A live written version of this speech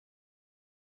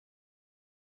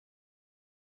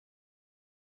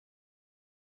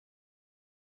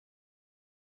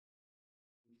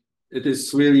It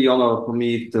is really honor for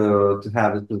me to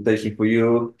have this presentation for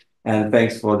you, and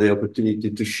thanks for the opportunity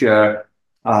to share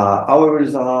our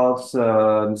results,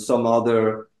 some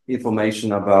other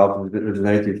information about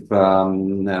regenerative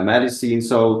medicine.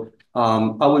 So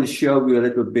I will show you a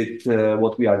little bit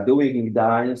what we are doing in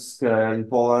Gdańsk, in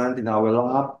Poland, in our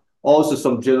lab. Also,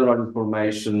 some general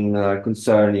information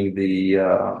concerning the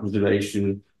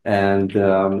regeneration and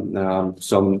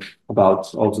some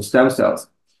about also stem cells.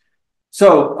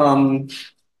 So,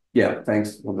 yeah,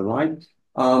 thanks for the line.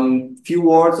 Few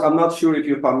words. I'm not sure if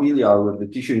you're familiar with the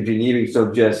tissue engineering,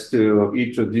 so just to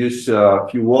introduce a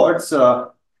few words.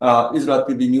 Is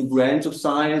relatively new branch of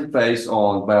science based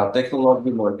on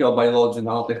biotechnology, molecular biology,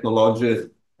 nanotechnology,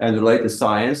 and related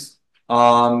science.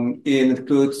 It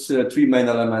includes three main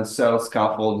elements: cell,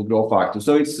 scaffold, growth factor.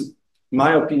 So it's, in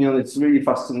my opinion, it's really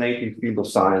fascinating field of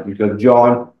science because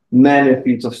join many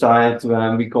fields of science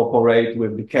when we cooperate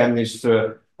with the chemists,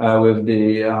 with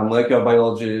the molecular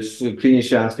biologists,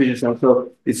 clinicians, physicians.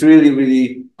 So it's really,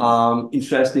 really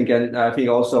interesting and I think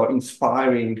also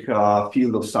inspiring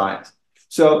field of science.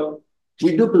 So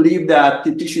we do believe that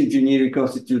the tissue engineering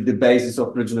constitutes the basis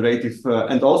of regenerative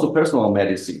and also personal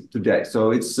medicine today.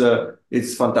 So it's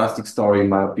fantastic story in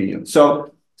my opinion.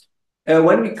 So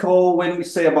when we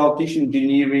say about tissue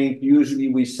engineering, usually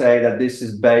we say that this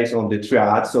is based on the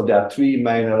triad. So there are three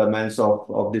main elements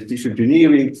of the tissue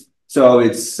engineering. So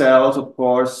it's cells, of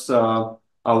course. I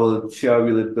will show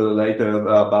you a little later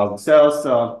about cells,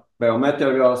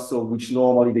 biomaterials, so which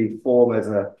normally they form as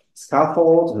a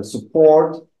scaffold, a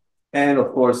support, and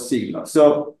of course signal.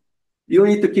 So you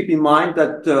need to keep in mind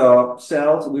that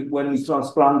cells, when we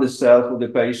transplant the cells for the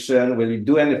patient, when we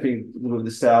do anything with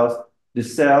the cells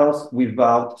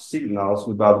without signals,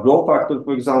 without growth factors,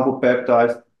 for example,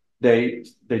 peptides, they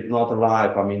do not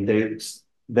arrive. I mean,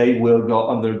 they will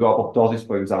undergo apoptosis,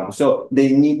 for example. So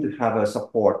they need to have a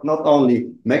support, not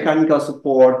only mechanical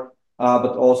support,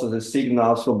 but also the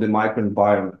signals from the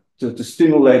microenvironment to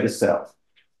stimulate the cells.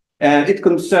 And it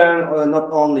concerns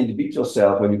not only the vitro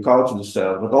cells when you culture the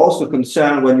cells, but also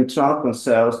concern when you transplant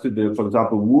cells to the, for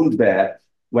example, wound bed,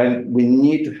 when we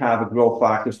need to have growth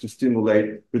factors to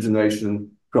stimulate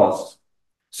regeneration process.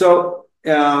 So,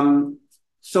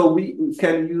 so we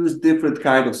can use different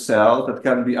kind of cells that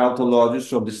can be autologous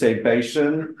from the same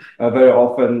patient. Very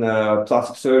often,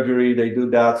 plastic surgery, they do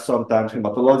that, sometimes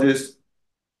hematologists.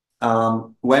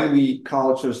 When we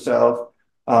culture cells,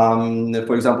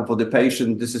 for example, for the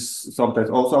patient, this is sometimes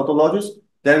also autologous.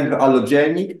 Then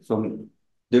allogenic, some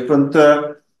different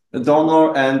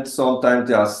donor, and sometimes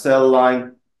they are cell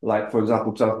line, like for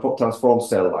example, transformed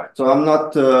cell line. So I'm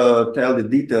not tell the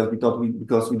details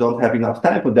because we don't have enough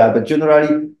time for that. But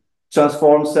generally,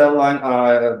 transformed cell line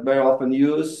are very often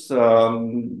used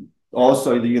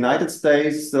also in the United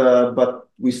States, but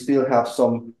we still have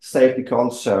some safety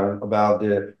concern about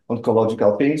the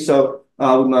oncological things. So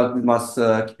we must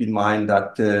keep in mind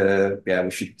that yeah,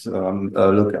 we should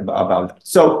look about it.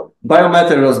 So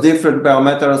biomaterials, different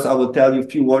biomaterials. I will tell you a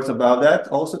few words about that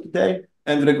also today.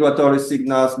 And regulatory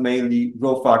signals, mainly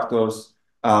growth factors,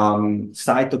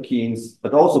 cytokines,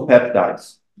 but also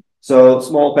peptides. So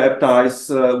small peptides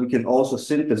we can also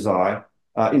synthesize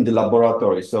in the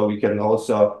laboratory. So we can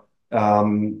also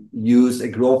use a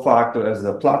growth factor as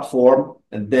a platform,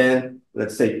 and then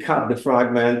let's say cut the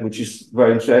fragment, which is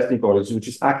very interesting for us, which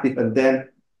is active, and then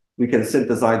we can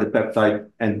synthesize the peptide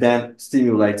and then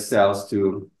stimulate cells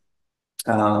to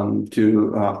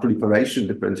proliferation,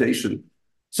 differentiation.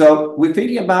 So we're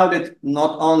thinking about it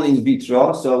not only in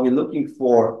vitro, so we're looking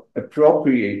for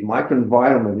appropriate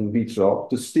microenvironment in vitro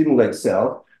to stimulate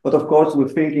cells, but of course we're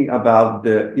thinking about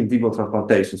the in vivo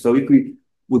transplantation. So if we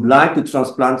would like to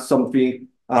transplant something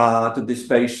to this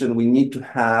patient, we need to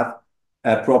have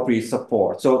appropriate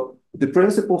support. So the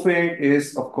principal thing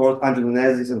is, of course,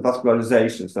 angiogenesis and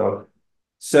vascularization. So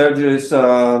surgeons,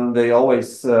 they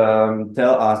always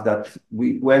tell us that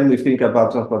when we think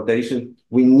about transplantation,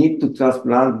 we need to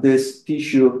transplant this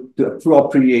tissue to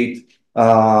appropriate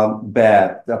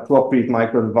bed, the appropriate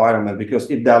microenvironment, because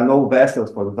if there are no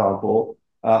vessels, for example,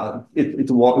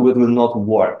 it will not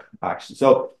work actually.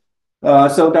 So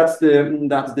that's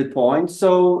the point.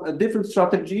 So a different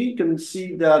strategy, you can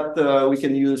see that we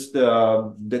can use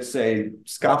the, let's say,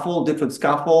 different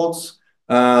scaffolds.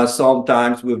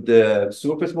 Sometimes with the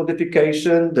surface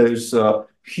modification, there's a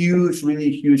huge,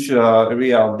 really huge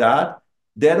area of that.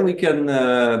 Then we can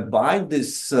bind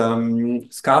these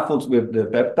scaffolds with the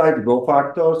peptide growth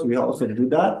factors. We also do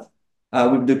that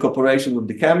with the cooperation with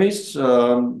the chemists.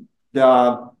 There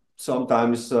are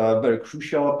sometimes very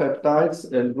crucial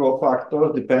peptides and growth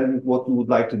factors, depending what you would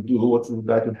like to do, what you would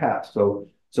like to have. So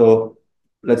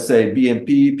let's say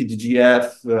BMP,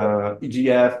 PDGF,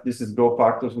 EGF. This is growth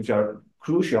factors which are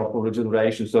crucial for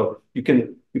regeneration. So you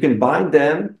can bind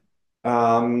them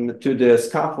to the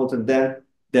scaffold and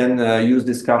then use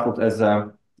this scaffold as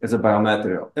a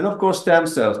biomaterial. And of course, stem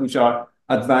cells, which are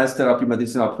advanced therapy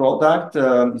medicinal product.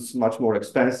 It's much more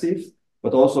expensive,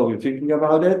 but also we're thinking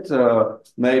about it.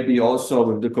 Maybe also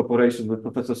with the cooperation with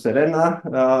Professor Serena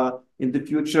in the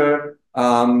future.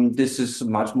 This is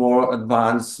much more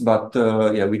advanced, but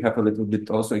yeah, we have a little bit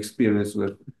also experience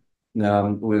with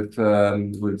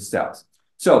cells.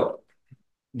 So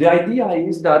the idea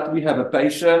is that we have a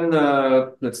patient,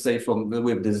 let's say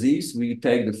with disease, we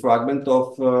take the fragment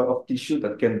of tissue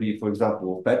that can be, for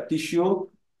example, fat tissue.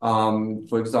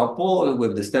 For example,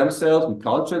 with the stem cells, we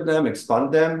culture them,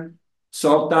 expand them.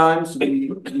 Sometimes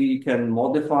we can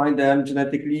modify them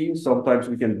genetically. Sometimes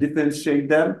we can differentiate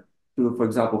them to, for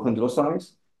example,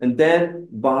 chondrocytes, and then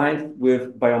bind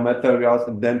with biomaterials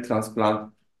and then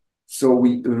transplant. So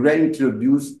we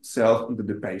reintroduce cells into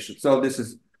the patient. So this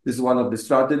is one of the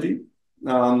strategy,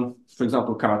 for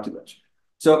example, cartilage.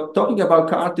 So talking about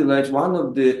cartilage, one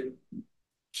of the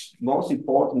most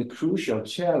important, crucial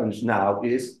challenge now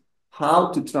is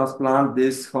how to transplant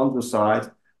this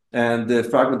chondrocyte and the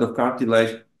fragment of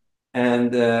cartilage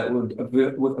and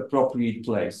with appropriate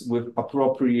place, with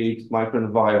appropriate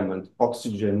microenvironment,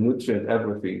 oxygen, nutrient,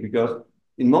 everything. Because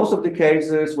in most of the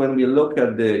cases, when we look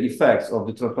at the effects of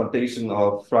the transplantation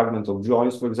of fragments of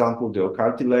joints, for example, the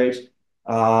cartilage,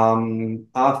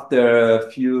 after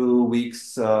a few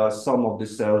weeks, some of the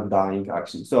cells dying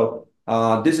actually. So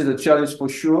this is a challenge for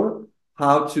sure,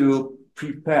 how to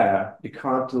prepare the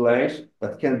cartilage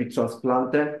that can be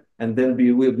transplanted and then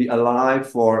will be alive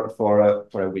for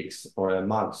a weeks or a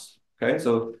month. Okay,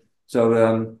 so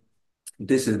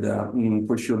this is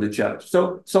for sure the challenge.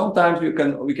 So sometimes we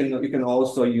can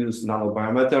also use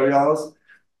nanobiomaterials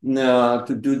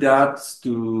to do that,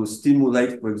 to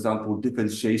stimulate, for example,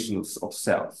 differentiation of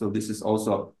cells. So this is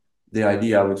also the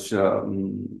idea which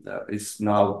is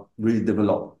now really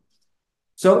developed.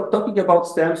 So talking about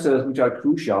stem cells, which are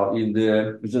crucial in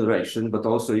the regeneration, but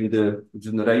also in the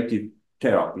regenerative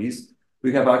therapies,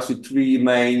 we have actually three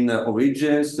main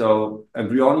origins. So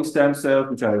embryonic stem cells,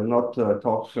 which I will not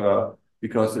talk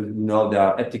because you know they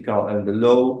are ethical and the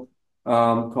law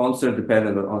concern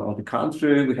dependent on the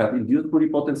country. We have induced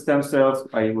pluripotent stem cells.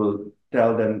 I will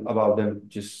tell them about them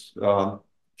just a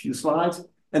few slides.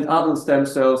 And adult stem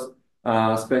cells,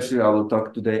 especially I will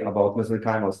talk today about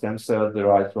mesenchymal stem cells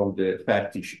derived from the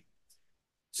fat tissue.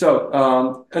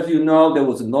 So, as you know, there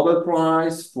was a Nobel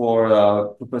Prize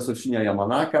for Professor Shinya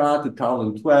Yamanaka,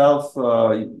 2012.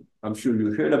 I'm sure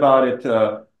you heard about it.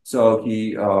 So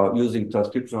he, using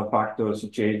transcriptional factors, he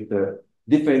changed the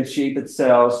differentiated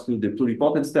cells to the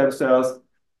pluripotent stem cells.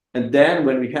 And then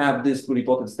when we have these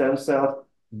pluripotent stem cells,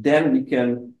 then you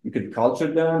can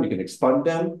culture them, you can expand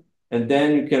them, and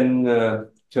then you can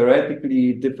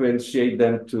theoretically differentiate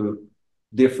them to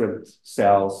different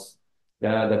cells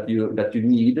that you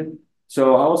need.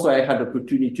 So also I had the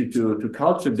opportunity to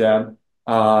culture them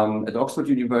at Oxford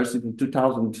University in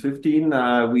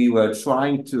 2015. We were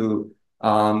trying to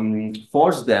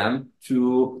force them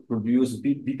to produce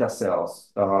beta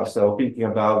cells. So thinking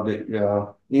about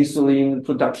the insulin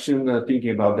production, thinking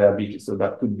about diabetes. So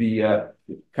that could be a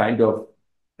kind of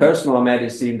personal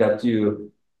medicine that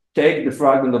you take the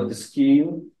fragment of the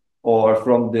skin or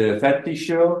from the fat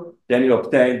tissue, then you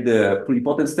obtain the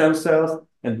pluripotent stem cells,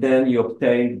 and then you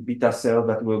obtain beta cells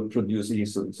that will produce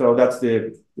insulin. So that's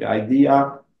the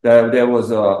idea.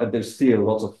 There's still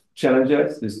lots of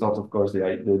challenges. It's not, of course,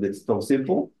 it's so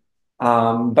simple.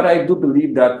 But I do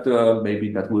believe that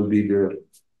maybe that will be the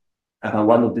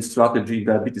one of the strategy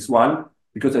diabetes one,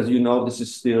 because as you know, this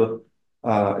is still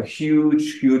a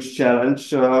huge challenge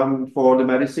for the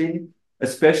medicine,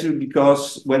 especially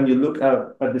because when you look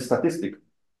at the statistic,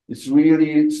 it's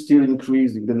really still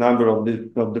increasing the number of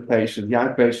the patients,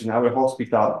 young patients. In our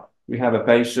hospital, we have a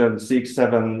patient 6,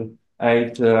 7,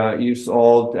 8 years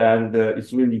old, and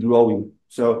it's really growing.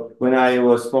 So when I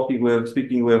was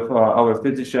speaking with our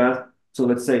physician, so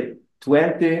let's say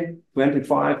 20,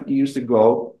 25 years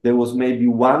ago, there was maybe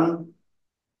 1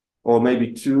 or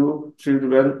maybe 2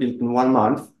 children in 1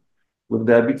 month with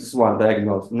diabetes 1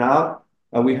 diagnosed. Now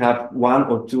we have 1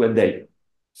 or 2 a day.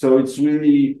 So it's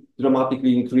really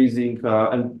dramatically increasing,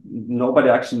 and nobody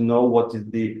actually know what is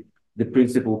the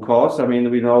principal cause. I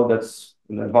mean, we know that's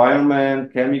an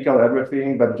environment, chemical,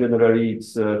 everything, but generally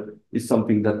it's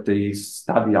something that they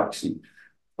study actually.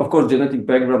 Of course, genetic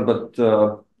background,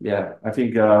 but yeah, I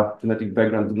think genetic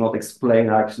background do not explain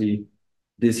actually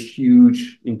this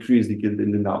huge increase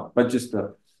in the now, but just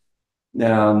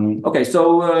Okay,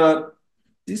 so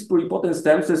these pluripotent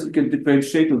stem cells you can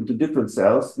differentiate into different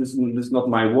cells. This is not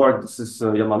my work. This is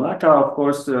Yamanaka, of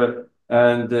course,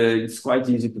 and it's quite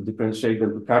easy to differentiate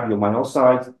them to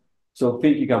cardiomyocytes. So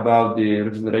thinking about the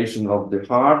regeneration of the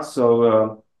heart,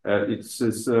 so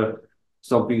it's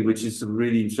something which is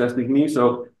really interesting me.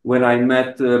 So when I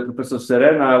met Professor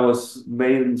Serena, I was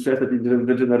mainly interested in the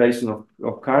regeneration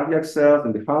of cardiac cells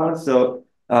in the heart. So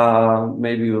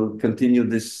maybe we'll continue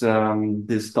this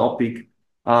topic.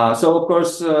 So of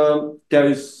course, there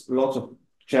is lots of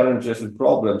challenges and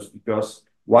problems because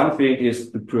one thing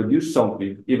is to produce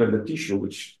something, even the tissue,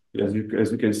 which as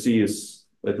you can see is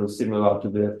a little similar to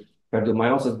the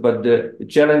cardiomyocytes, but the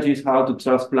challenge is how to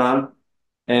transplant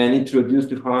and introduce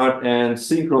the heart and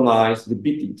synchronize the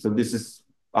beating. So this is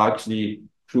actually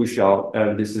crucial,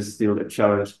 and this is still a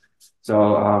challenge.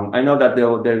 So I know that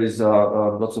there is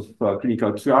lots of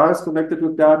clinical trials connected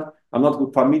with that. I'm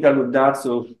not familiar with that,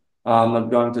 so I'm not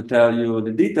going to tell you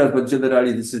the details, but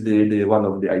generally this is the one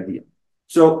of the idea.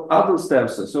 So adult stem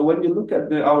cells. So when you look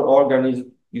at our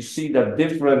organism, you see that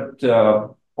different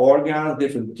organs,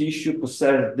 different tissue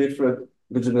possess different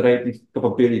regenerative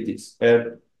capabilities.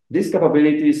 And these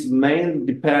capabilities mainly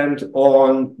depend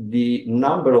on the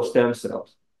number of stem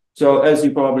cells. So as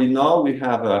you probably know, we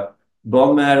have a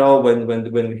bone marrow when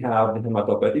we have the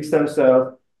hematopoietic stem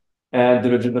cells, and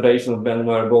the regeneration of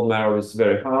bone marrow is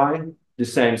very high. The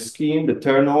same skin, the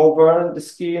turnover in the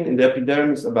skin in the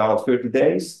epidermis about 30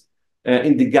 days.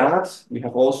 In the gut, we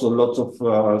have also lots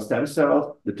of stem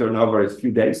cells. The turnover is a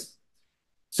few days.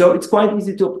 So it's quite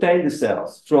easy to obtain the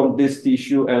cells from this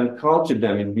tissue and culture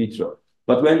them in vitro.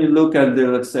 But when you look at the,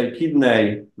 let's say,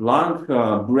 kidney, lung,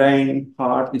 brain,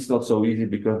 heart, it's not so easy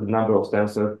because the number of stem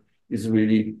cells is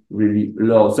really, really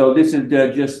low. So this is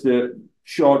just a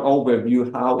short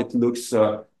overview how it looks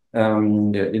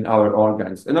in our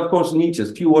organs. And of course,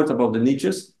 niches, few words about the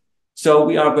niches. So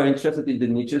we are very interested in the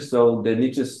niches. So the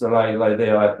niches are like they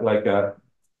are like a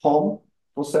home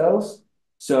for cells.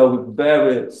 So with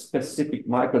very specific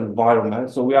microenvironment.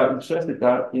 So we are interested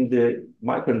in the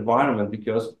microenvironment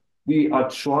because we are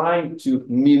trying to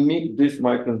mimic this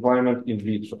microenvironment in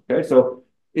vitro. Okay, so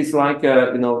it's like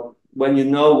when you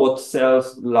know what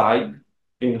cells like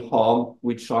in home,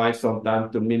 we try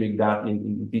sometimes to mimic that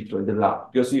in vitro in the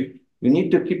lab, because you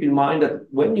need to keep in mind that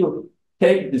when you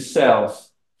take the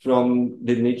cells from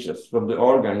the niches, from the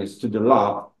organs to the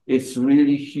lab, it's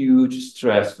really huge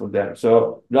stress for them.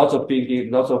 So lots of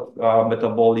thinking, lots of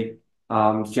metabolic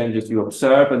changes you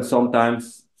observe, and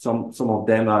sometimes some of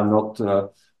them are not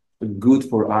good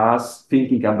for us,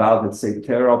 thinking about, let's say,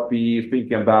 therapy,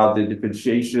 thinking about the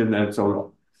differentiation and so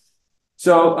on.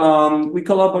 So we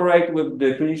collaborate with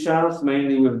the clinicians,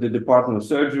 mainly with the Department of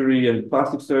Surgery and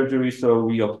Plastic Surgery. So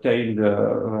we obtain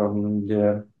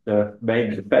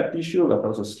maybe the fat tissue, but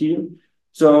also skin.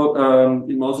 So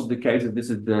in most of the cases,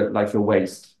 this is like a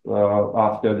waste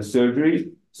after the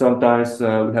surgery. Sometimes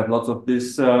we have lots of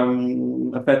this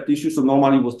fat tissue. So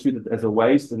normally it was treated as a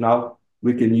waste, and now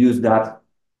we can use that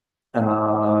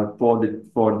for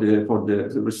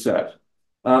the research.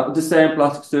 The same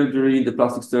plastic surgery. In the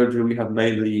plastic surgery, we have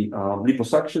mainly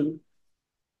liposuction.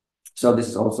 So this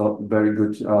is also very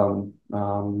good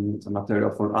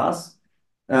material for us.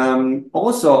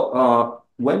 Also,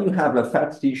 when you have a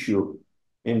fat tissue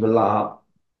in the lab,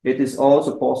 it is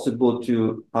also possible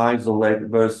to isolate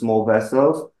very small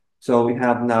vessels. So we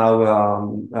have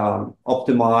now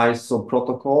optimized some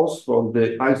protocols for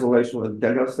the isolation of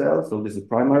endothelial cells. So this is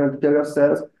primary endothelial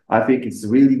cells. I think it's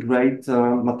really great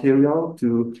material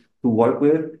to work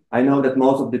with. I know that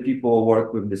most of the people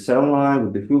work with the cell line,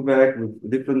 with the HUVEC,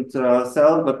 with different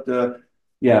cells, but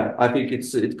yeah, I think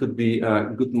it could be a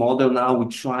good model now. We're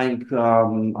trying to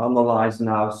analyze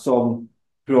now some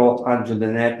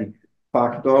pro-genetic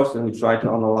factors, and we try to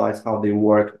analyze how they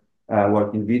work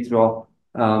in vitro.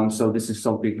 So this is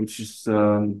something which is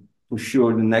for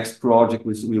sure the next project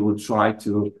which we will try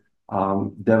to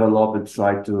develop and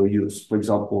try to use, for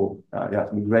example,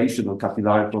 migration or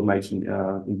capillary formation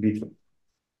in vitro.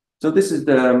 So this is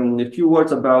a few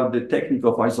words about the technique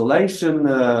of isolation,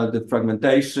 the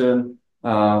fragmentation,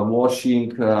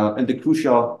 washing, and the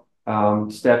crucial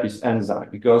step is enzyme,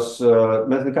 because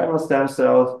mesenchymal stem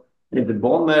cells in the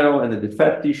bone marrow and in the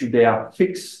fat tissue, they are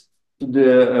fixed to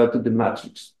the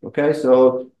matrix. Okay,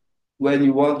 so when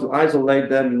you want to isolate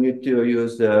them, you need to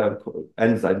use the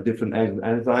enzyme, different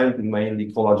enzymes,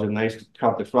 mainly collagenase, to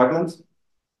cut the fragments.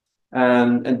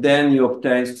 And then you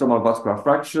obtain stromal vascular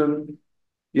fraction.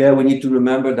 Yeah, we need to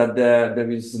remember that there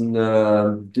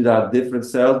are different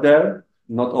cells there,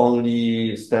 not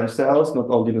only stem cells, not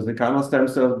only mesenchymal stem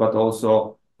cells, but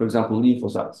also, for example,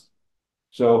 lymphocytes.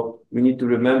 So we need to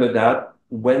remember that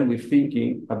when we're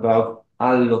thinking about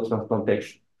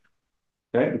allotransplantation.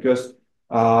 Okay, because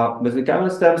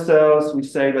mesenchymal stem cells, we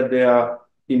say that they are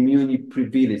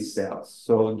immunoprivileged cells.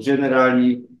 So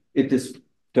generally, it is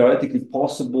theoretically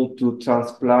possible to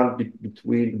transplant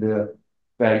between the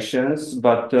patients,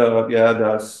 but yeah,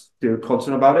 there's still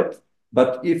concern about it.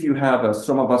 But if you have a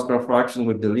stromal vascular fraction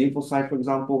with the lymphocyte, for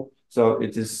example, so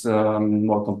it is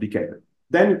more complicated.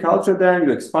 Then you culture them,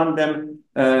 you expand them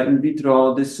in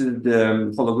vitro. This is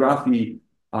the holography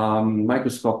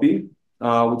microscopy,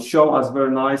 which show us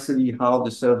very nicely how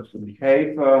the cells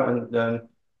behave and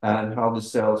how the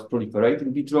cells proliferate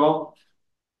in vitro.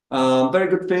 Very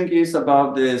good thing is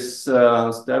about this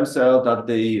stem cell that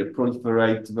they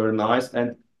proliferate very nice.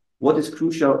 And what is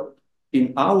crucial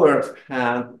in our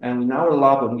hand and in our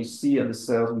lab, when we see the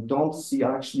cells, we don't see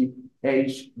actually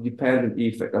age-dependent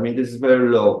effect. I mean, this is very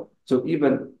low. So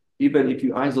even if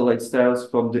you isolate cells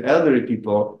from the elderly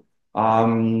people,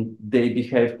 they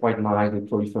behave quite nice, they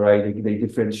proliferate, they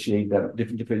differentiate them,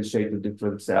 differentiate the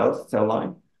different cell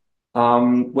line.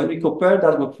 When we compare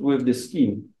that with the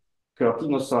skin,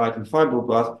 keratinocyte and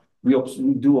fibroblast, we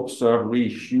do observe really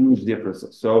huge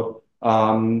differences. So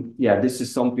yeah, this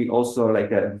is something also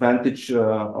like an advantage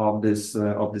of the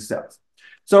cells.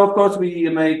 So of course we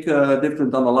make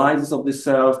different analyses of the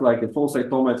cells, like a flow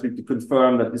cytometry, to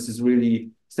confirm that this is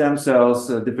really stem cells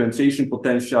differentiation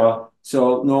potential.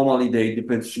 So normally they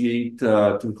differentiate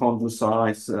to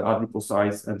chondrocytes,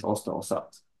 adipocytes, and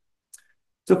osteocytes.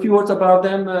 So a few words about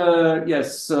them.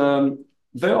 Yes,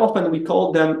 very often we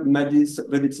call them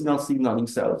medicinal signaling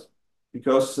cells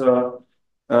because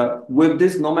with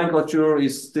this nomenclature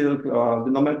is still the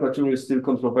nomenclature is still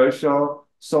controversial.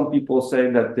 Some people say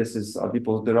that this is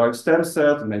adipose-derived stem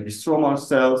cells, maybe stromal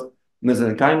cells,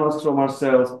 mesenchymal stromal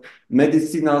cells,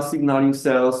 medicinal signaling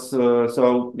cells.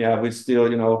 So yeah, we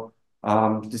still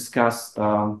discuss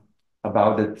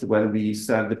about it when we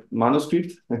send the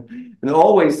manuscript, and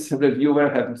always the reviewer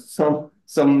have some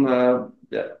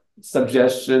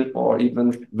suggestion or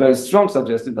even very strong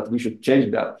suggestion that we should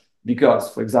change that.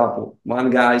 Because, for example, one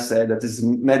guy said that this is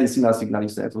medicinal signaling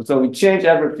cells. So we change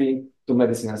everything to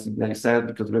medicinal signaling cells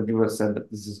because the reviewer said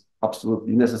that this is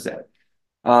absolutely necessary.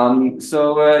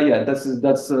 Yeah, that's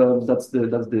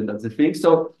the thing.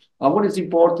 So what is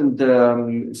important?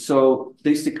 So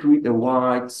they secrete a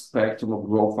wide spectrum of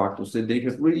growth factors. So they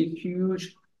have really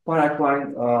huge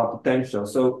paracrine potential.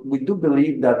 So we do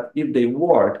believe that if they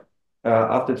work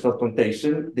after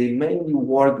transplantation, they mainly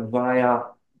work via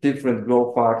different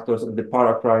growth factors and the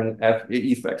paracrine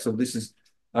effect. So this is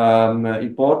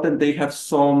important. They have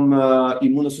some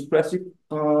immunosuppressive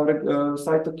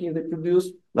cytokine they produce,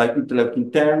 like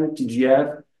interleukin 10,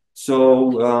 TGF.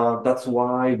 So that's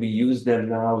why we use them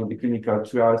now in the clinical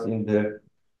trials in the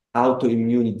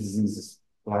autoimmune diseases,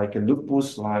 like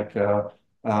lupus, like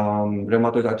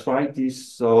rheumatoid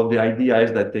arthritis. So the idea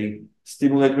is that they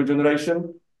stimulate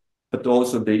regeneration, but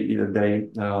also they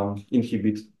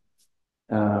inhibit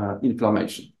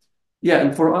inflammation. Yeah,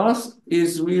 and for us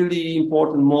is really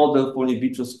important model for in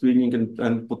vitro screening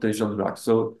and potential drugs.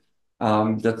 So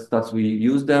that's we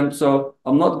use them. So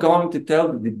I'm not going to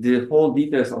tell the whole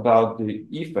details about the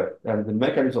effect and the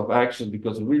mechanism of action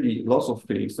because really lots of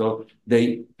things. So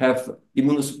they have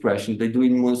immunosuppression. They do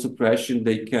immunosuppression.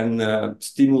 They can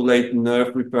stimulate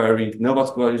nerve repairing,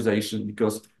 neovascularization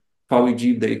because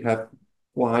PARG, they have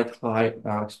quite high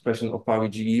expression of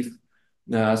PARG,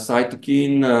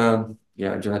 cytokine,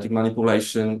 yeah, genetic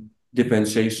manipulation,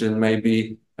 differentiation,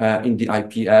 maybe in the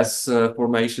IPS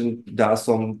formation. There are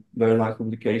some very nice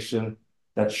publications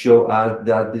that show us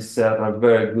that these cells are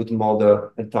very good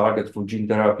model and target for gene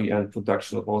therapy and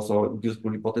production of also induced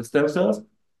pluripotent stem cells.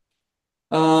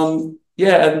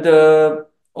 Yeah, and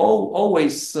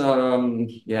always,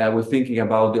 yeah, we're thinking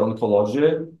about the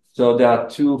oncology. So there are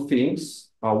two things.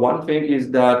 One thing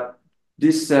is that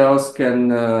these cells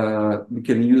we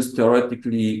can use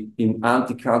theoretically in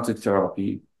anti-cancer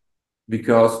therapy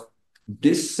because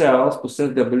these cells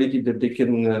possess the ability that they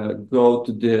can go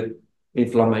to the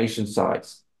inflammation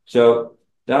sites. So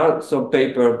there are some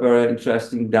paper very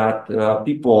interesting that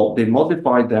people, they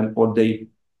modify them or they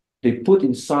put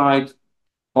inside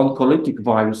oncolytic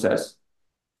viruses,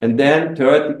 and then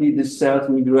theoretically the cells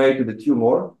migrate to the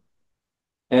tumor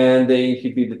and they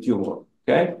inhibit the tumor.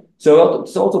 Okay, so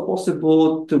it's also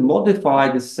possible to modify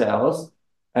the cells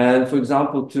and, for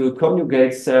example, to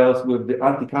conjugate cells with the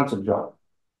anti-cancer drug.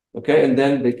 Okay, and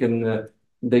then they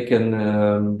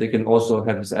can also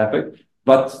have this effect.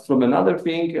 But from another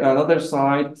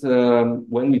side,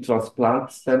 when we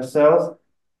transplant stem cells,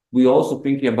 we also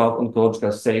thinking about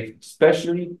oncological safety,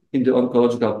 especially in the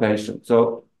oncological patient.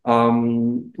 So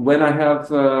when I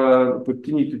have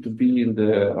opportunity to be in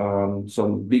the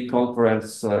some big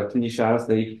conference, clinicians,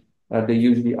 they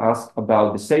usually ask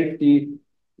about the safety.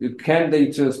 Can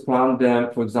they transplant them,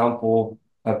 for example,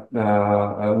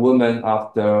 a woman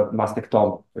after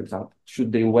mastectomy, for example?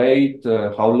 Should they wait?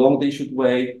 How long they should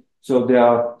wait? So they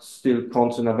are still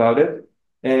concerned about it.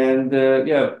 And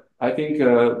yeah, I think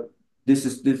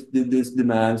this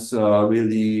demands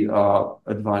really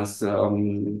advanced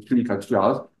clinical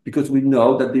trials because we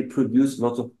know that they produce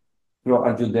lots of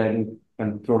pro-angiogenic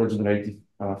and pro-regenerative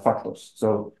factors.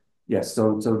 So yes,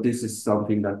 so this is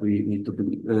something that we need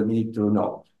to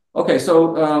know. Okay,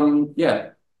 so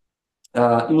yeah,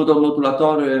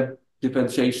 immunomodulatory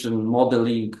differentiation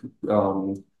modeling,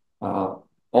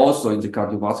 also in the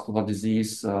cardiovascular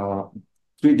disease,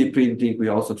 3D printing, we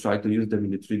also try to use them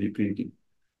in the 3D printing.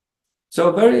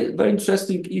 So very, very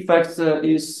interesting effects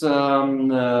is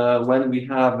when we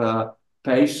have a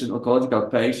patient,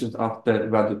 oncological patient after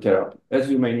radiotherapy. As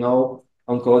you may know,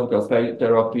 oncological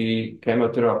therapy,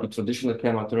 chemotherapy, traditional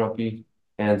chemotherapy,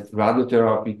 and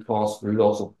radiotherapy cause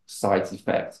lots of side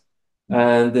effects.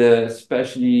 And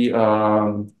especially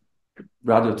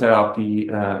radiotherapy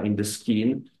in the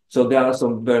skin. So there are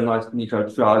some very nice clinical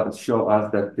trials that show us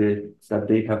that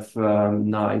they have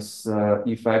nice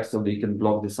effects, so they can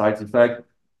block the side effect.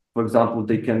 For example,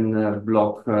 they can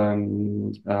block,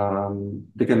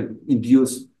 they can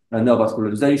induce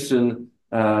neovascularization.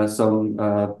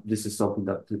 This is something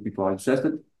that people are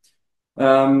interested.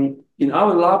 In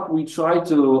our lab, we try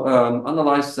to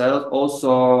analyze cells,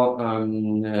 also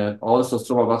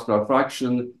stromal vascular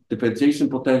fraction, differentiation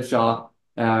potential,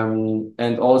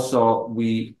 and also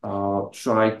we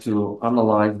try to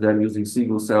analyze them using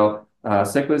single cell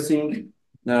sequencing.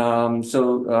 I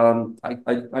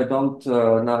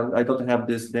don't have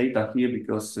this data here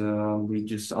because we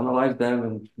just analyze them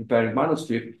and prepare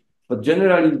manuscript. But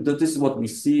generally, this is what we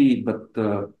see. But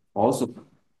also,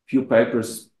 few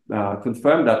papers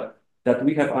confirm that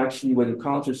we have actually, when you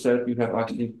culture cells, you have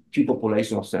actually two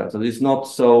population of cells. So it's not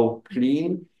so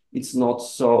clean. It's not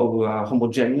so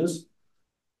homogeneous.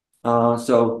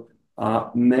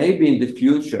 Maybe in the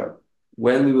future,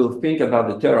 when we will think about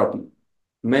the therapy,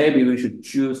 maybe we should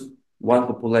choose one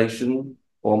population,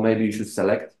 or maybe we should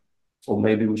select, or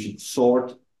maybe we should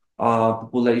sort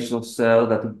population of cells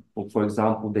that, for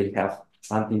example, they have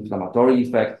anti-inflammatory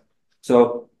effect.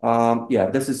 So yeah,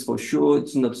 this is for sure.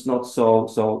 It's not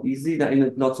so easy, and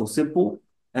it's not so simple.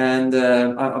 And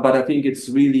but I think it's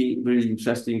really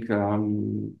interesting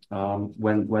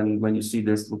when you see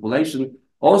this population.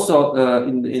 Also,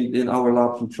 in our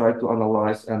lab, we try to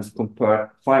analyze and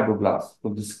compare fibroblasts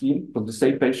from the skin from the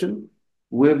same patient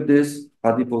with this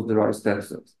adipose-derived stem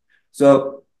cells.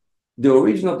 So the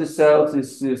origin of the cells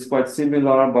is quite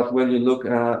similar, but when you look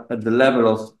at the level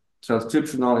of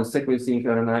transcriptional and sequencing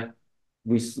RNA,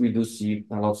 we do see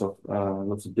lots of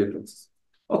differences.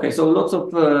 Okay, so lots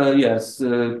of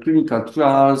clinical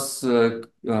trials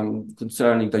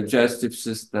concerning digestive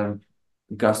system,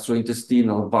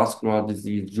 gastrointestinal, vascular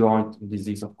disease, joint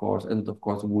disease, of course, and of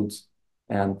course wounds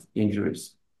and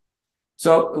injuries.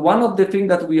 So one of the things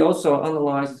that we also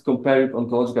analyze is comparing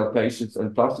oncological patients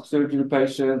and plastic surgery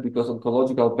patients, because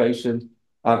oncological patients,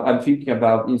 I'm thinking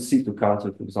about in situ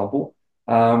cancer, for example.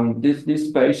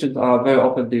 These patients are very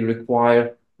often, they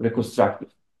require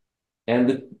reconstructive. And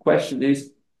the question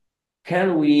is,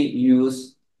 can we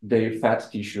use their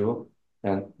fat tissue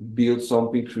and build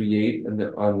something, create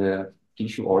on the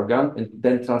tissue organ, and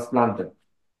then transplant them?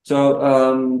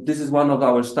 So this is one of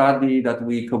our study that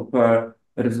we compare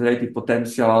regenerative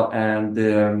potential and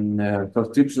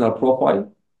transcriptional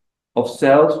profile of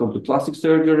cells from the plastic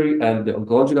surgery and the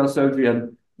oncological surgery,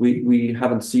 and we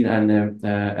haven't seen any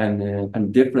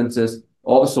differences.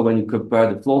 Also, when you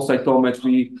compare the flow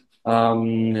cytometry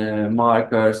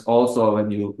markers, also when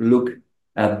you look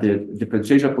at the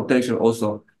differentiation potential,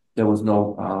 also there was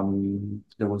no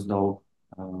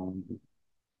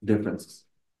differences.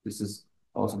 This is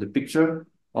also the picture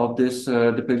of this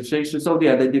differentiation. So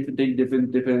yeah, they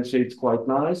differentiate quite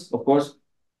nice. Of course,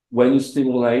 when you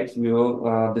stimulate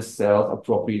the cells,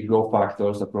 appropriate growth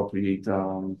factors, appropriate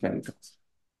chemicals.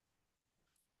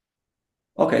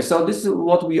 Okay, so this is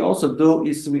what we also do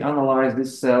is we analyze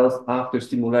these cells after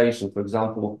stimulation. For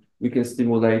example, we can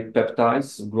stimulate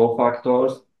peptides, growth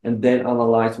factors, and then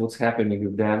analyze what's happening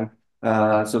with them.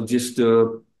 So just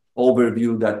to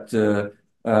overview that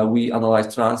we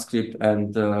analyze transcript,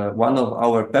 and one of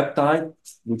our peptides,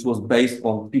 which was based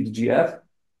on PDGF,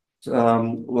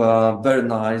 very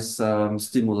nice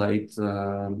stimulate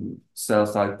cell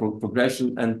side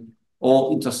progression and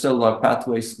all intracellular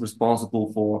pathways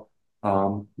responsible for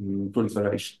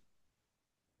proliferation.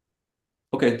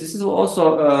 Okay, this is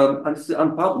also and this is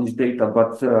unpublished data,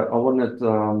 but I wanted to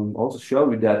also show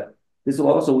you that this is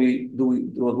also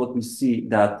what we see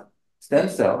that stem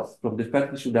cells from the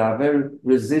fatty tissue are very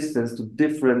resistant to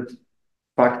different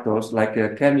factors like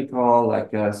chemical,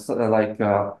 like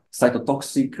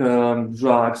cytotoxic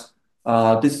drugs.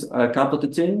 This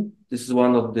camptothecin, this is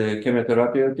one of the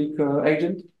chemotherapeutic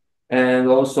agent, and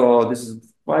also this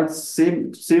is quite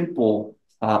simple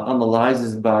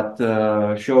analysis, but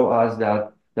show us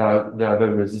that they are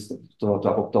very resistant to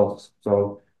apoptosis.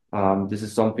 So this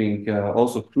is something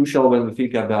also crucial when we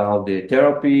think about the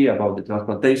therapy, about the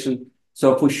transplantation.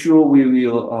 So for sure, we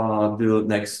will do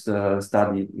next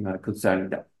study concerning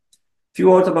that. Few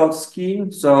words about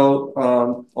skin. So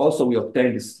also we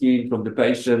obtain the skin from the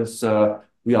patients.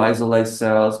 We isolate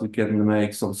cells. We can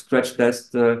make some scratch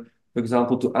tests, for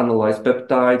example, to analyze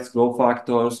peptides, growth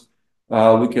factors.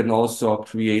 We can also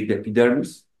create the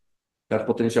epidermis that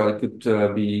potentially could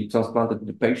be transplanted to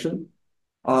the patient.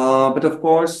 But of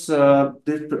course,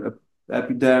 this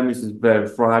epidermis is very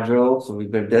fragile, so it's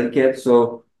very delicate.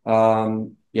 So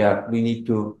yeah, we need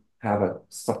to have a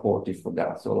supportive for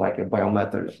that, so like a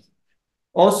biomaterial.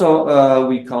 Also,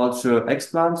 we culture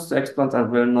explants. Explants are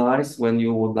very nice when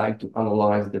you would like to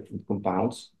analyze different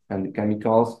compounds and the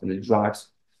chemicals and the drugs.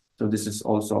 So this is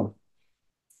also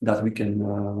that we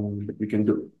can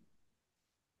do.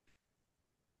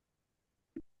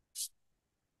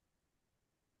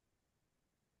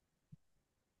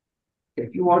 A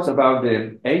few words about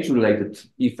the age-related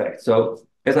effects. So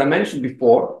as I mentioned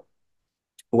before,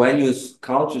 when you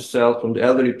culture cells from the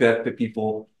elderly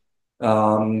people,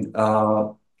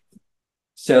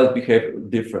 cells behave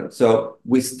different. So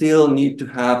we still need to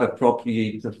have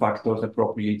appropriate factors,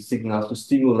 appropriate signals to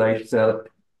stimulate cells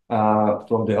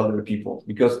from the elderly people,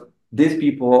 because these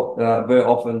people very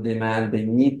often demand, they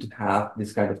need to have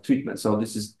this kind of treatment. So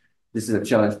this is a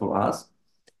challenge for us.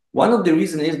 One of the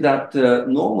reasons is that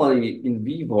normally in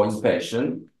vivo in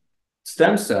patient,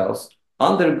 stem cells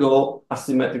undergo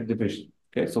asymmetric division.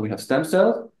 Okay, so we have stem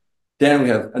cells, then we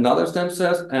have another stem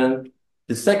cells, and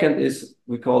the second is,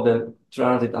 we call them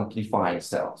transit amplifying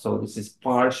cells. So this is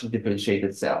partially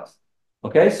differentiated cells.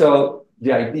 Okay, so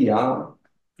the idea,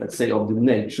 let's say, of the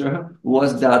nature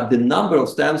was that the number of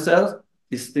stem cells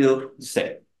is still the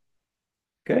same.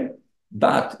 Okay,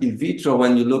 but in vitro,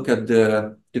 when you look at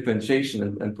the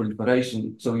differentiation and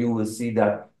proliferation, so you will see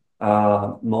that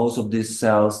most of these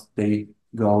cells, they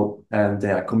go and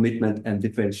their commitment and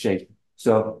differentiate.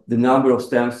 So the number of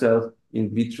stem cells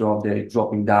in vitro, they're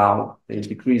dropping down, they're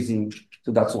decreasing.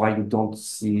 So that's why you don't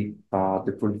see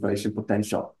the proliferation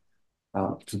potential.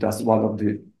 So that's one of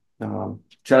the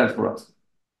challenge for us.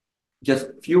 Just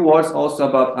a few words also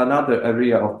about another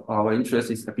area of our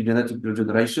interest is epigenetic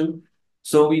regeneration.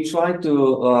 So we try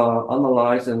to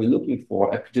analyze, and we're looking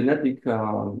for epigenetic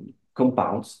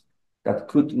compounds that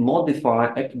could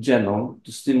modify epigenome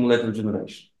to stimulate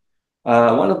regeneration.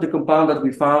 One of the compounds that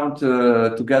we found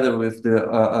together with the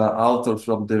authors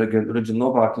from the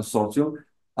Regenova consortium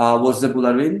was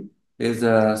zebularin, is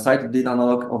a cytidine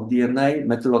analog of DNA,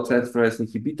 methyltransferase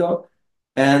inhibitor.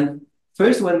 And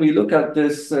first, when we look at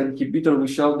this inhibitor, we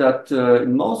show that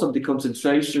in most of the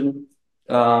concentration,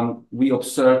 we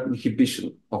observe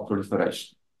inhibition of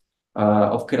proliferation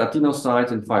of keratinocytes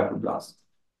and fibroblasts.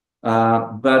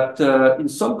 But in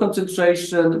some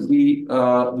concentration, we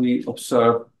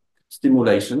observe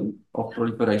stimulation of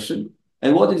proliferation.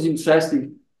 And what is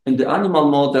interesting, in the animal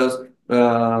models,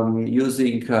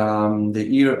 using the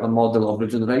ear model of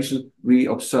regeneration, we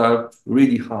observe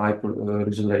really high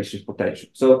regeneration potential.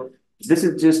 So this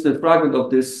is just a fragment of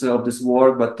this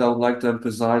work, but I would like to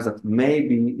emphasize that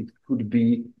maybe it could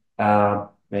be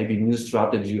maybe new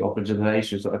strategy of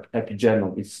regeneration. So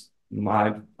epigenome is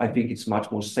I think it's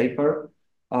much more safer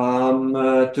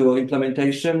to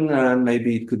implementation, and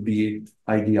maybe it could be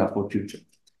idea for future.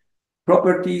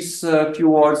 Properties, a few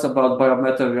words about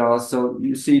biomaterials. So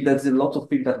you see there's a lot of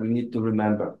things that we need to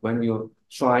remember when you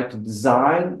try to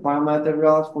design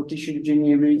biomaterials for tissue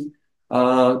engineering.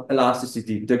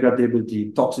 Elasticity,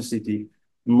 degradability, toxicity,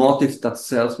 motifs that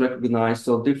cells recognize.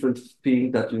 So different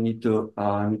things that you need to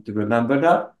remember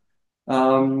that.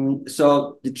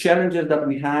 So the challenges that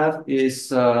we have is,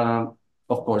 of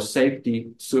course,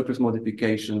 safety, surface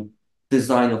modification,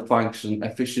 design of function,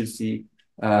 efficiency,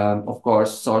 of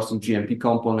course, sourcing GMP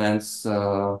components.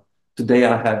 Today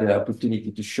I had the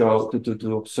opportunity to show,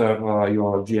 to observe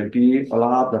your GMP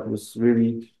lab. That was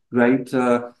really great.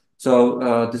 So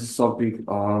this is something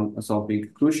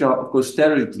crucial. Of course,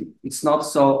 sterility. It's not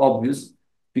so obvious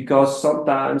because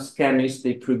sometimes chemists,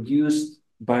 they produce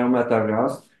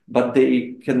biomaterials, but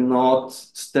they cannot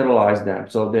sterilize them.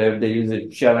 So they use a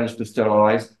challenge to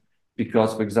sterilize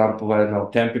because, for example, I don't know,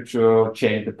 temperature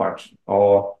change the function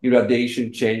or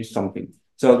irradiation change something.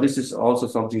 So this is also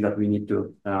something that we need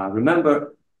to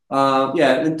remember.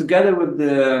 Yeah, and together with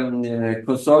the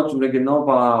consortium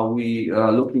Regenova, we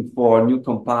are looking for new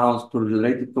compounds,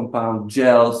 pro-regenerative compound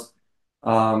gels.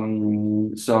 That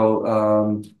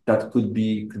could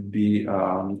be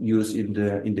used in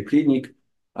the clinic.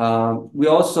 We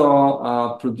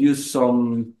also produce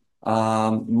some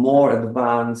more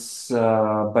advanced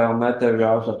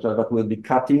biomaterials that will be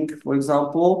cutting, for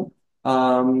example,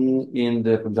 in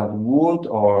the, for example, wound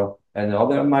or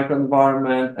another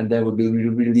microenvironment, and they will be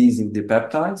releasing the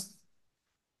peptides.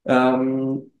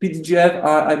 PDGF,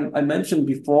 I mentioned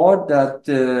before that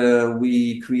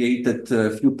we created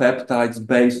a few peptides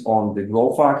based on the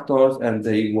growth factors, and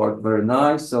they work very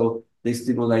nice. So they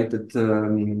stimulated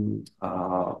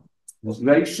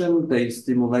migration, they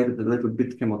stimulated a little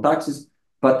bit chemotaxis,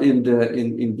 but in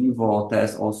vivo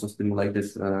test also stimulated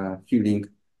healing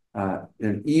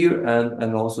in ear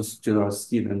and also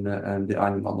skin and the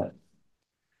animal net.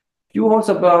 Few words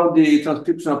about the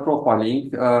transcriptional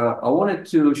profiling. I wanted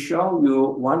to show you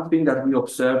one thing that we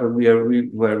observed and we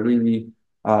were really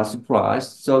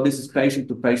surprised. So this is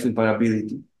patient-to-patient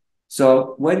variability.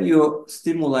 So when you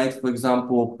stimulate, for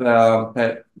example,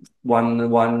 one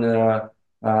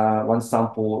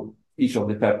sample each of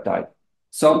the peptide,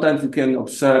 sometimes you can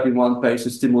observe in one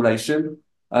patient stimulation,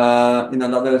 in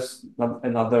another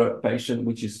patient,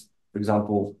 which is, for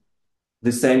example,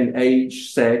 the same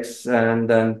age, sex, and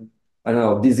then I don't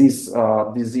know, disease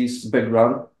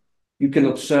background, you can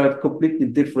observe completely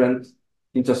different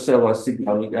intercellular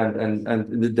signaling and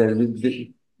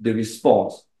the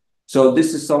response. So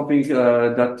this is something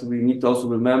that we need to also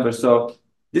remember. So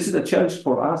this is a challenge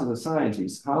for us as a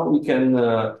scientist, how we can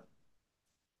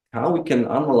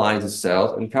analyze the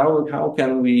cells and how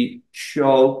can we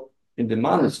show in the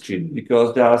manuscript,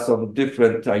 because there are some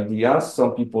different ideas.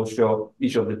 Some people show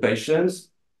each of the patients,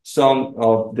 some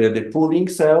of the pooling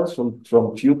cells from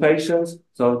few patients.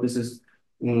 So this is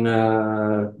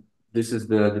the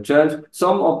challenge.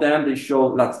 Some of them they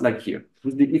show that's like here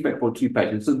with the effect for 3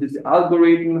 patients. So this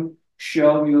algorithm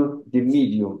show you the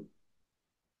medium.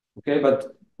 Okay,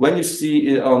 but when you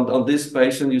see on this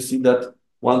patient, you see that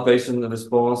one patient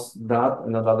responds that,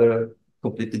 and another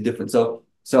completely different. So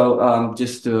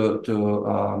just to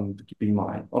keep in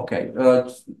mind. Okay,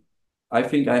 I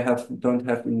think I don't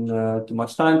have too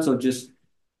much time, so just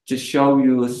show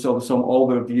you some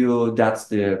overview. That's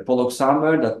the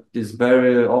poloxamer that is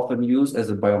very often used as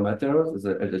a biomaterial, as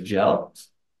a gel.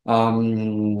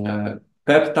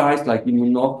 Peptides like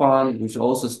immunophan, which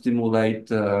also stimulate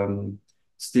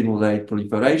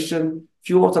proliferation.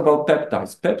 Few words about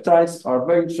peptides. Peptides are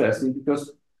very interesting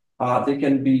because they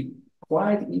can be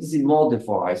quite easy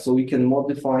modified. So we can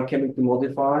chemically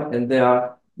modify, and they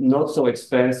are not so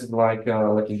expensive like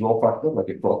a growth factor, like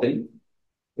a protein.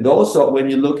 And also, when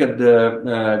you look at the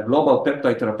global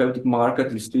peptide therapeutic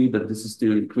market, you see that this is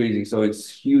still increasing. So it's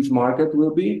huge market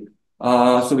will be.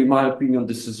 So in my opinion,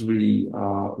 this is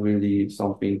really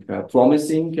something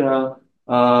promising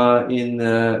in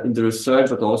the research,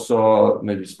 but also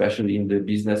maybe especially in the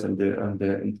business and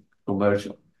the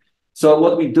commercial. So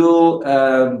what we do,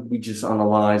 we just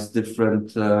analyze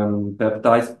different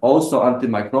peptides, also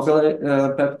antimicrobial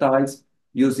peptides,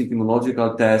 using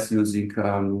immunological tests, using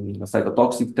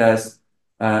cytotoxic tests,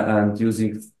 and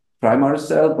using primary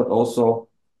cell, but also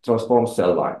transformed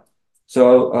cell line.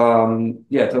 So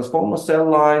yeah, transformed cell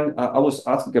line, I was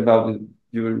asking about it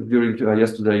during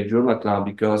yesterday journal club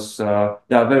because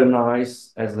they are very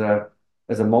nice as a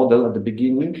model at the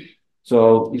beginning.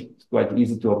 So it's quite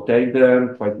easy to obtain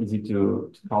them, quite easy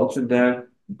to culture them.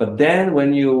 But then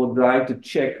when you would like to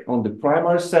check on the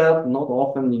primary cell, not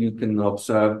often you can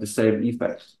observe the same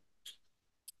effects.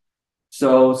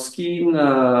 So skin,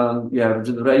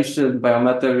 regeneration,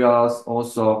 biomaterials,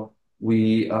 also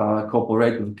we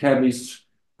cooperate with chemists.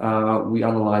 We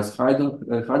analyze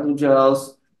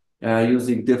hydrogels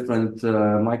using different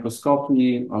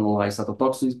microscopy, analyze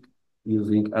cytotoxic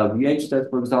using LVH test,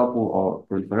 for example, or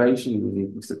proliferation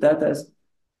using Int'l test.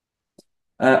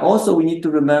 Also, we need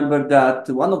to remember that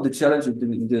one of the challenges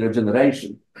in the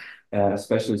regeneration,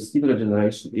 especially skin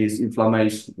regeneration, is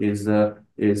inflammation,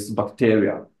 is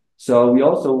bacteria. So we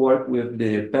also work with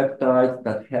the peptides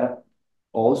that have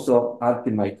also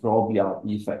antimicrobial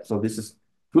effects. So this is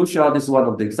crucial. This is one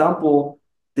of the examples.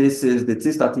 This is the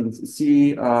cystatin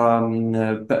C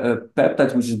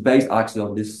peptide, which is based actually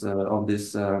on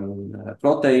this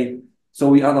protein. So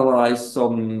we analyze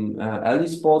some early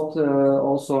spot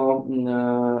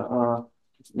also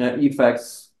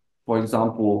effects. For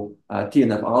example,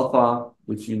 TNF alpha,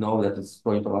 which you know that is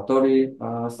pro-inflammatory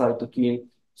cytokine.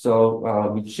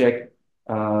 So we check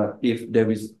if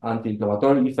there is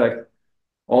anti-inflammatory effect.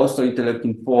 Also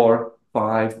interleukin 4,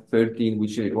 5, 13,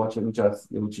 which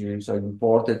are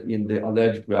important in the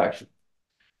allergic reaction.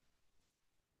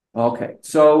 Okay,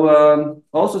 so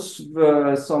also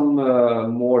some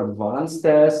more advanced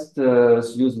tests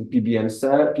using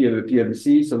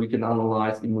PBMC, so we can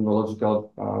analyze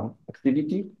immunological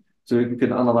activity. So you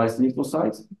can analyze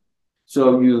lymphocytes.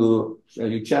 So you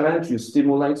challenge, you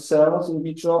stimulate cells in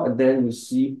vitro, and then you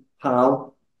see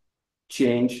how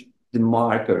change the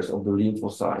markers of the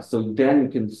lymphocytes. So then you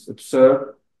can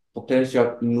observe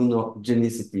potential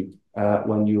immunogenicity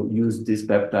when you use this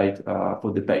peptide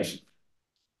for the patient.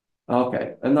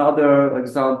 Okay, another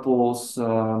examples,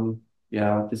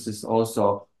 yeah, this is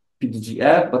also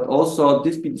PDGF, but also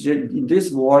this PDGF, in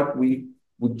this work, we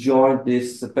would join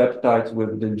this peptide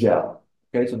with the gel.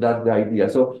 Okay, so that's the idea.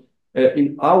 So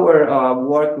in our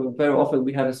work, very often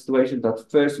we have a situation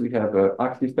that first we have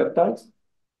active peptides.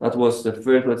 That was the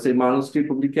first, let's say, manuscript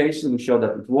publication. We show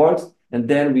that it works. And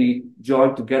then we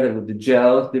join together with the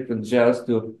gels, different gels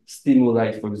to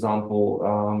stimulate, for example,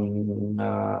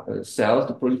 cells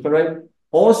to proliferate.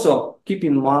 Also, keep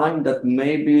in mind that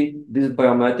maybe this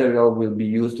biomaterial will be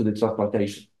used to the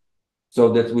transplantation.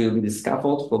 So that will be the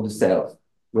scaffold for the cells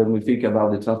when we think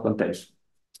about the transplantation.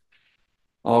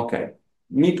 Okay.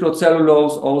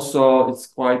 Microcellulose also, it's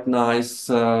quite nice.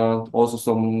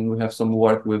 Also we have some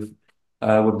work with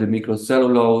the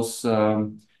microcellulose.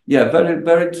 Yeah,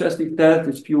 very interesting test.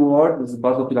 It's pure. It's a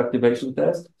basophil activation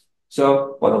test.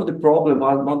 So one of the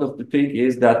thing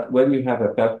is that when you have a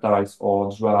peptide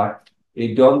or drug,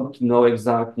 you don't know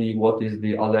exactly what is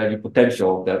the allergic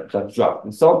potential of that drug.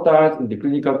 And sometimes in the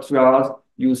clinical trials,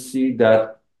 you see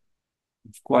that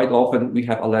quite often we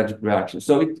have allergic reactions.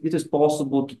 So it is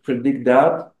possible to predict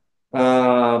that.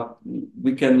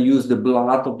 We can use the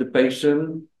blood of the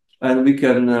patient and we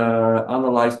can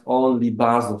analyze only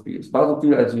basophils.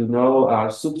 Basophils, as you know, are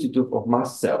substitute of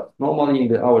mast cells. Normally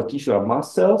in our tissue are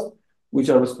mast cells, which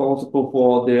are responsible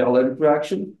for the allergic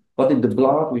reaction. But in the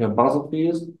blood, we have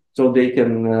basophils. So they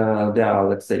are,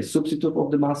 let's say, substitute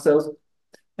of the mast cells.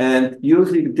 And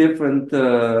using different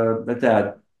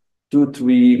method,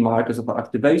 2-3 markers of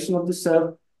activation of the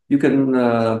cell, you can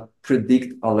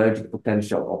predict allergic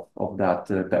potential of that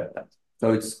peptide.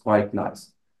 So it's quite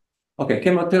nice. Okay,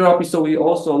 chemotherapy. So we're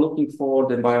also looking for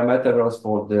the biomaterials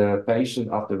for the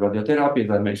patient after radiotherapy, as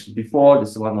I mentioned before.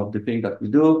 This is one of the things that we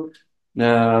do.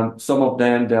 Some of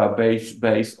them, they are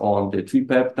based on the 3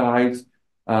 peptides,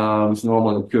 which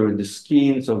normally occur in the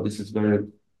skin. So this is very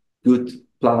good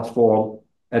platform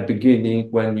at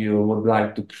beginning when you would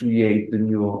like to create the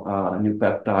new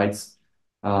peptides.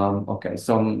 Okay,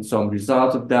 some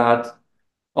results of that.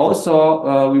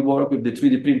 Also, we work with the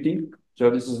 3D printing. So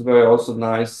this is very also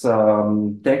nice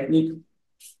technique.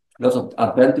 Lots of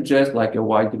advantages like a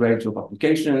wide range of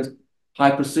applications,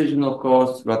 high precision, of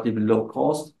course, relatively low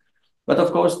cost. But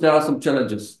of course, there are some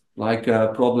challenges like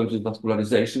problems with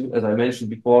vascularization. As I mentioned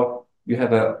before, you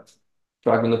have a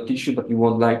fragment of tissue, but you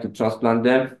won't like to transplant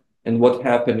them. And what's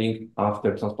happening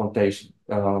after transplantation?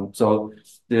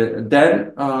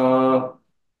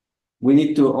 We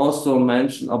need to also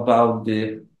mention about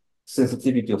the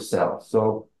sensitivity of cells.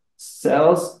 So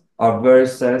cells are very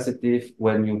sensitive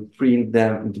when you print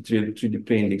them into 3D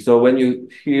printing. So when you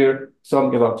hear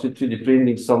something about 3D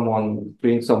printing, someone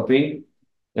prints something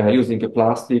using a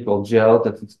plastic or gel,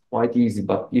 that is quite easy.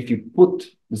 But if you put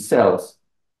the cells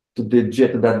to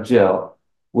that gel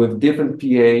with different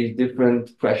pH,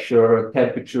 different pressure,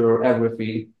 temperature,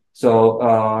 everything, so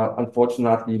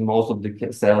unfortunately, most of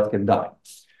the cells can die.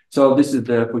 So this is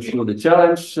for sure the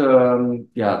challenge.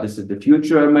 Yeah, this is the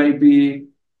future, maybe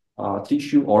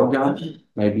tissue, organ,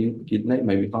 maybe kidney,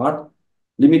 maybe heart.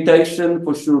 Limitation,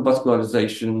 for sure,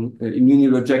 vascularization,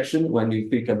 immune rejection when you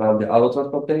think about the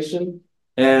allotransplantation,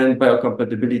 and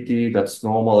biocompatibility, that's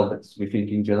normal. That's we think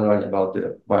in general about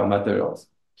the biomaterials.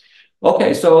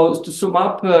 Okay, so to sum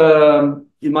up,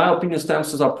 in my opinion, stem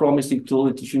cells are promising tool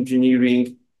in tissue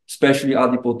engineering, especially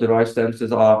adipose-derived stem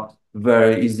cells are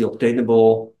very easily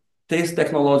obtainable. This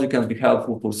technology can be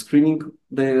helpful for screening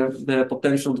the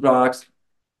potential drugs.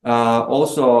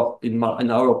 Also, in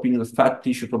our opinion, fat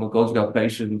tissue from oncological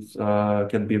patients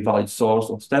can be a valid source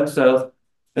of stem cells.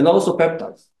 And also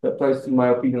peptides. Peptides, in my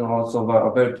opinion, also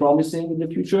are very promising in the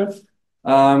future.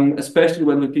 especially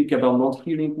when we think about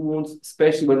non-healing wounds,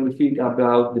 especially when we think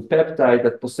about the peptide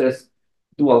that possess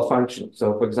dual function.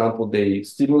 So, for example, they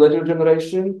stimulate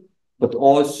regeneration, but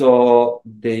also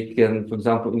they can, for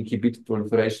example, inhibit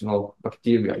proliferation of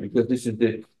bacteria, because this is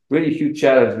the really huge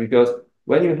challenge, because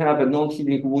when you have a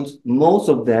non-healing wounds, most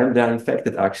of them, they are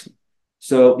infected actually.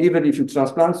 So even if you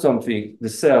transplant something, the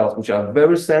cells, which are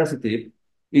very sensitive,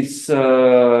 it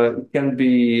can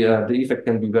be the effect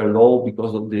can be very low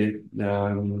because of the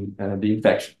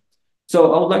infection.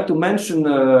 So I would like to mention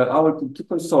our two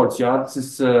consortia. This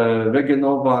is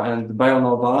Regenova and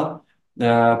Bionova.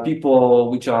 People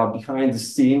which are behind the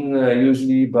scene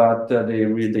usually, but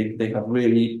they have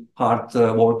really hard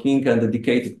working and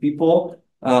dedicated people.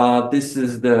 This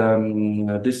is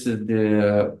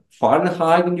the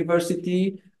Fahrenheit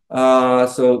University.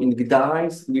 So in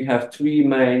Gdańsk, we have three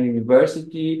main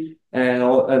universities,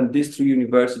 and these three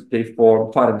universities they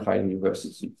form Fahrenheit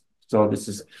University. So this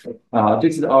is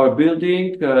our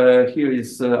building. Here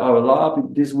is our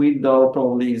lab. This window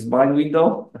probably is my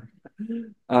window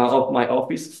of my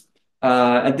office.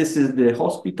 And this is the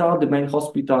hospital, the main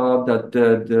hospital that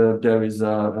there is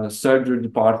a surgery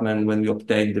department when we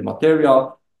obtain the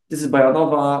material. This is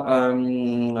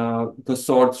Bionova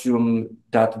consortium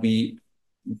that we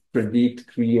predict,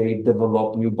 create,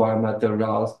 develop new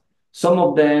biomaterials. Some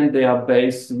of them, they are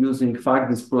based using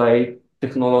fact display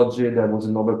technology. There was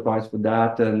a Nobel Prize for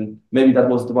that. And maybe that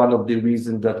was one of the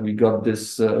reasons that we got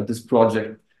this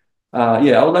project.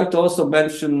 Yeah, I would like to also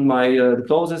mention my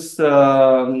closest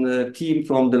team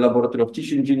from the Laboratory of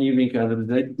Tissue Engineering and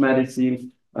Regenerative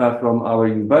Medicine from our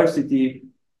university.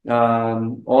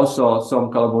 Also some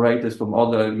collaborators from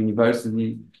other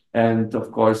universities. And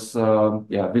of course,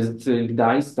 yeah, visiting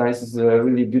Gdańsk. Gdańsk is a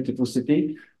really beautiful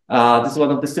city. This is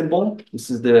one of the symbols. This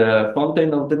is the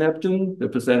fountain of the Neptune,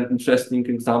 represent interesting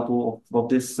example of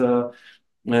this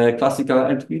classical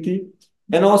antiquity.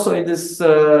 And also in this,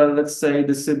 let's say,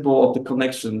 the symbol of the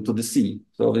connection to the sea.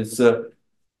 So it's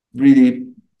really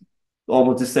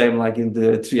almost the same like in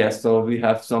the Trieste. So we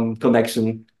have some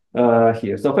connection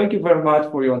here. So thank you very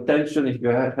much for your attention. If you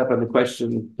have any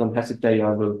questions, don't hesitate.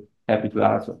 I will happy to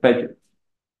answer. Thank you.